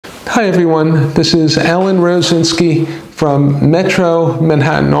Hi everyone, this is Alan Rosinski from Metro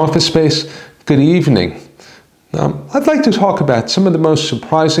Manhattan Office Space. Good evening. I'd like to talk about some of the most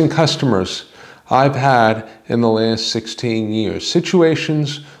surprising customers I've had in the last 16 years.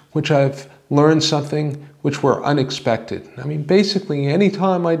 Situations which I've learned something which were unexpected. I mean, basically,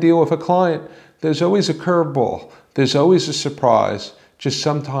 anytime I deal with a client, there's always a curveball. There's always a surprise, just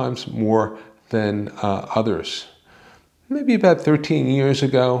sometimes more than others. Maybe about 13 years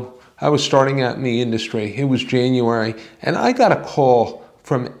ago, I was starting out in the industry. It was January, and I got a call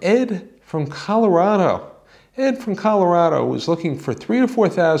from Ed from Colorado. Ed from Colorado was looking for 3,000 to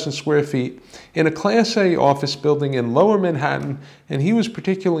 4,000 square feet in a Class A office building in Lower Manhattan, and he was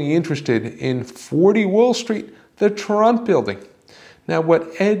particularly interested in 40 Wall Street, the Trump building. Now,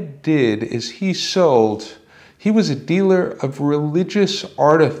 what Ed did is he was a dealer of religious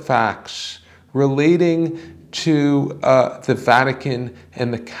artifacts relating to the Vatican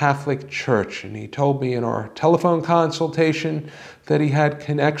and the Catholic Church. And he told me in our telephone consultation that he had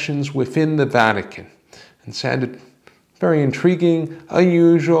connections within the Vatican. And sounded very intriguing,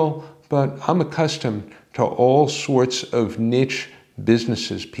 unusual, but I'm accustomed to all sorts of niche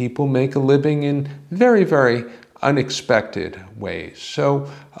businesses. People make a living in very, very unexpected ways.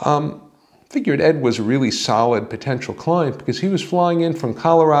 So figured Ed was a really solid potential client because he was flying in from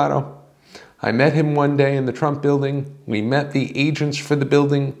Colorado. I met him one day in the Trump building. We met the agents for the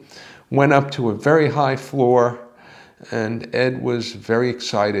building, went up to a very high floor, and Ed was very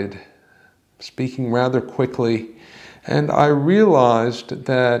excited, speaking rather quickly. And I realized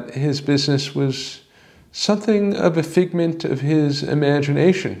that his business was something of a figment of his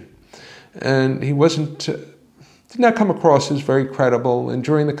imagination. And he did not come across as very credible, and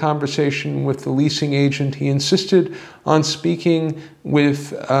during the conversation with the leasing agent, he insisted on speaking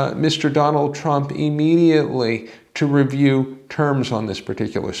with Mr. Donald Trump immediately to review terms on this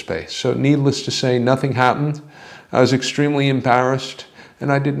particular space. So needless to say, nothing happened. I was extremely embarrassed, and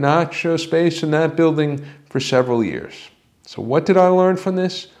I did not show space in that building for several years. So what did I learn from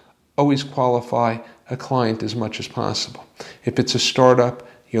this? Always qualify a client as much as possible. If it's a startup,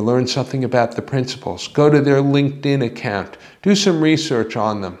 you learn something about the principals. Go to their LinkedIn account. Do some research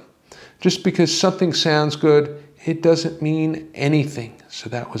on them. Just because something sounds good, it doesn't mean anything. So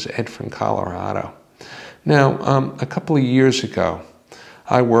that was Ed from Colorado. Now, a couple of years ago,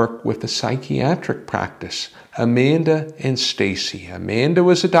 I worked with a psychiatric practice, Amanda and Stacy. Amanda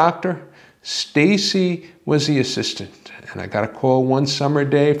was a doctor. Stacy was the assistant. And I got a call one summer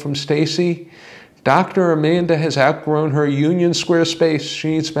day from Stacy. Dr. Amanda has outgrown her Union Square space. She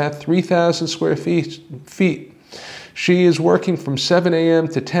needs about 3,000 square feet. She is working from 7 a.m.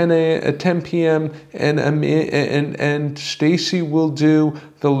 to 10 p.m. and Stacy will do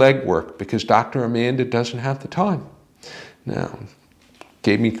the legwork because Dr. Amanda doesn't have the time. Now,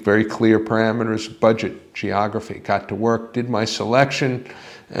 gave me very clear parameters, budget, geography. Got to work, did my selection,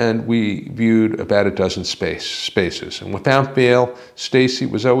 and we viewed about a dozen spaces. And without fail, Stacy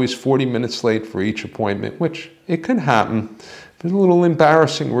was always 40 minutes late for each appointment, which it can happen. But a little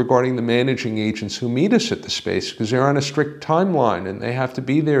embarrassing regarding the managing agents who meet us at the space because they're on a strict timeline and they have to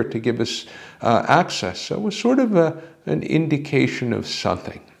be there to give us access. So it was sort of an indication of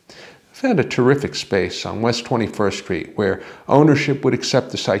something. Found a terrific space on West 21st Street where ownership would accept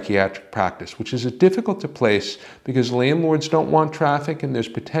the psychiatric practice, which is difficult to place because landlords don't want traffic and there's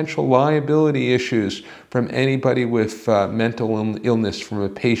potential liability issues from anybody with mental illness from a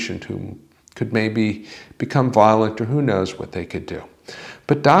patient who could maybe become violent or who knows what they could do.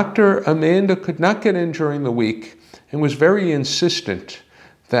 But Dr. Amanda could not get in during the week and was very insistent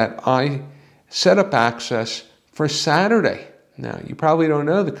that I set up access for Saturday. Now, you probably don't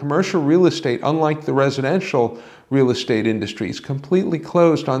know, the commercial real estate, unlike the residential real estate industry, is completely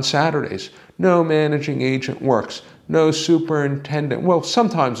closed on Saturdays. No managing agent works, no superintendent. Well,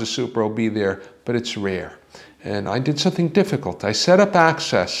 sometimes a super will be there, but it's rare. And I did something difficult. I set up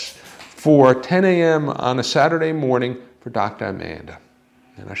access for 10 a.m. on a Saturday morning for Dr. Amanda.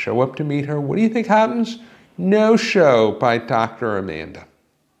 And I show up to meet her. What do you think happens? No show by Dr. Amanda.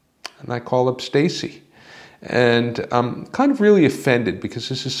 And I call up Stacy. And I'm kind of really offended because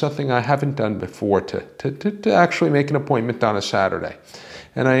this is something I haven't done before to actually make an appointment on a Saturday.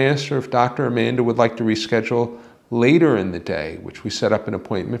 And I asked her if Dr. Amanda would like to reschedule later in the day, which we set up an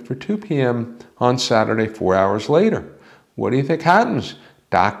appointment for 2 p.m. on Saturday, 4 hours later. What do you think happens?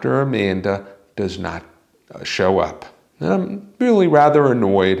 Dr. Amanda does not show up. And I'm really rather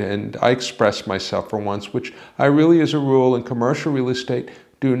annoyed, and I expressed myself for once, which I really, as a rule in commercial real estate,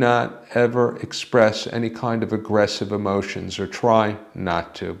 do not ever express any kind of aggressive emotions or try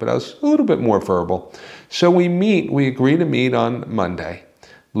not to. But I was a little bit more verbal. So we agree to meet on Monday.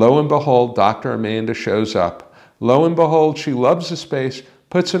 Lo and behold, Dr. Amanda shows up. Lo and behold, she loves the space,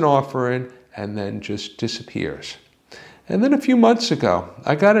 puts an offer in, and then just disappears. And then a few months ago,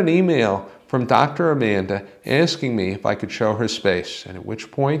 I got an email from Dr. Amanda asking me if I could show her space, and at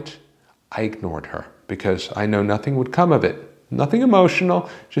which point I ignored her because I know nothing would come of it. Nothing emotional,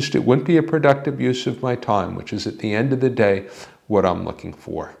 just it wouldn't be a productive use of my time, which is at the end of the day what I'm looking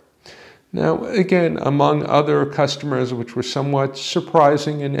for. Now, again, among other customers which were somewhat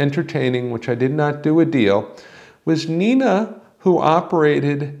surprising and entertaining, which I did not do a deal, was Nina, who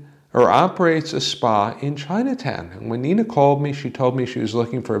operates a spa in Chinatown. And when Nina called me, she told me she was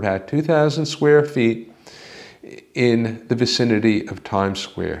looking for about 2,000 square feet in the vicinity of Times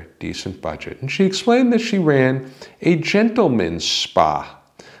Square, decent budget. And she explained that she ran a gentleman's spa,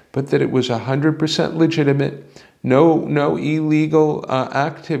 but that it was 100% legitimate, no illegal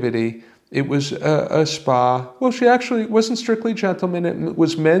activity. It was a spa. Well, she actually wasn't strictly gentlemen. It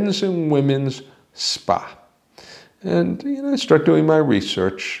was men's and women's spa. And I start doing my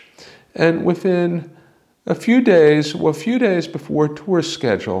research. And within a few days before tour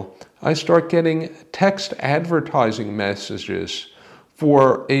schedule, I start getting text advertising messages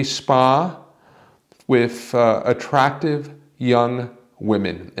for a spa with attractive young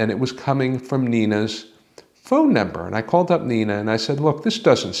women. And it was coming from Nina's phone number. And I called up Nina and I said, look, this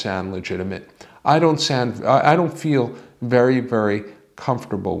doesn't sound legitimate. I don't feel very, very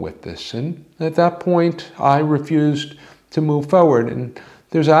comfortable with this. And at that point, I refused to move forward. And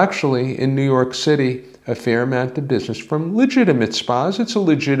there's actually in New York City a fair amount of business from legitimate spas. It's a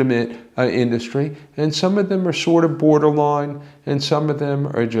legitimate industry, and some of them are sort of borderline, and some of them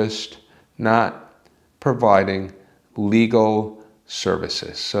are just not providing legal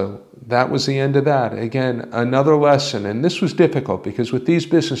services. So that was the end of that. Again, another lesson, and this was difficult because with these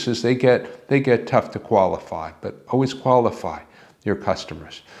businesses, they get tough to qualify, but always qualify your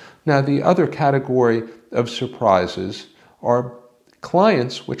customers. Now, the other category of surprises are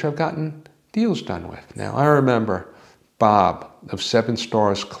clients which I've gotten deals done with. Now, I remember Bob of 7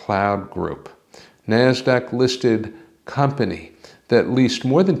 Stars Cloud Group, NASDAQ listed company that leased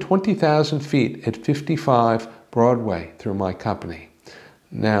more than 20,000 feet at 55 Broadway through my company.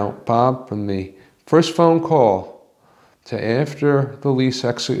 Now, Bob, from the first phone call to after the lease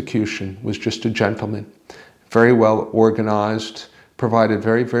execution, was just a gentleman, very well organized, provided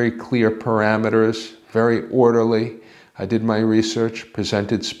very, very clear parameters, very orderly. I did my research,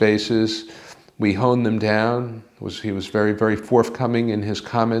 presented spaces. We honed them down. He was very, very forthcoming in his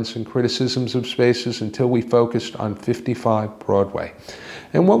comments and criticisms of spaces until we focused on 55 Broadway.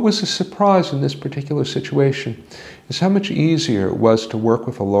 And what was a surprise in this particular situation is how much easier it was to work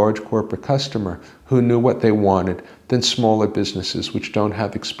with a large corporate customer who knew what they wanted than smaller businesses which don't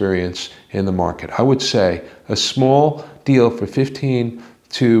have experience in the market. I would say a small deal for 15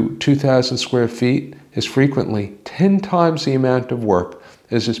 to 2,000 square feet is frequently 10 times the amount of work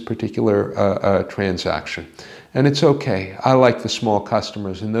as this particular transaction. And it's okay. I like the small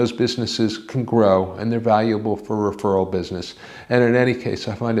customers, and those businesses can grow, and they're valuable for referral business. And in any case,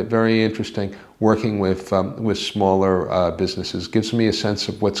 I find it very interesting working with smaller businesses. It gives me a sense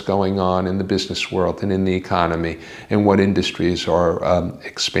of what's going on in the business world and in the economy and what industries are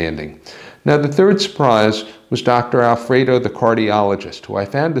expanding. Now, the third surprise was Dr. Alfredo, the cardiologist, who I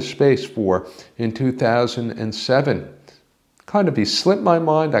found a space for in 2007. He slipped my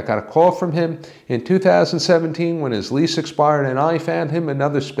mind. I got a call from him in 2017 when his lease expired, and I found him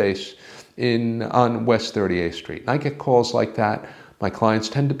another space on West 38th Street. And I get calls like that. My clients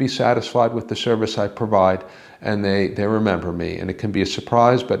tend to be satisfied with the service I provide, and they remember me. And it can be a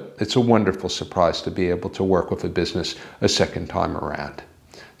surprise, but it's a wonderful surprise to be able to work with a business a second time around.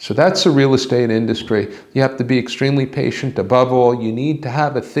 So that's the real estate industry. You have to be extremely patient. Above all, you need to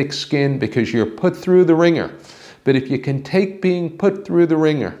have a thick skin because you're put through the ringer. But if you can take being put through the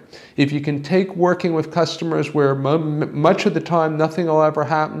ringer, if you can take working with customers where much of the time nothing will ever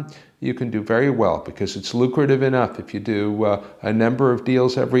happen, you can do very well because it's lucrative enough. If you do a number of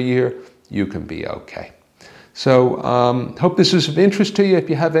deals every year, you can be okay. So hope this is of interest to you. If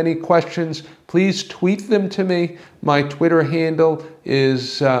you have any questions, please tweet them to me. My Twitter handle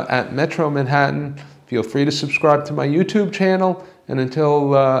is at Metro Manhattan. Feel free to subscribe to my YouTube channel. And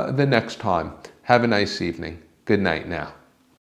until the next time, have a nice evening. Good night now.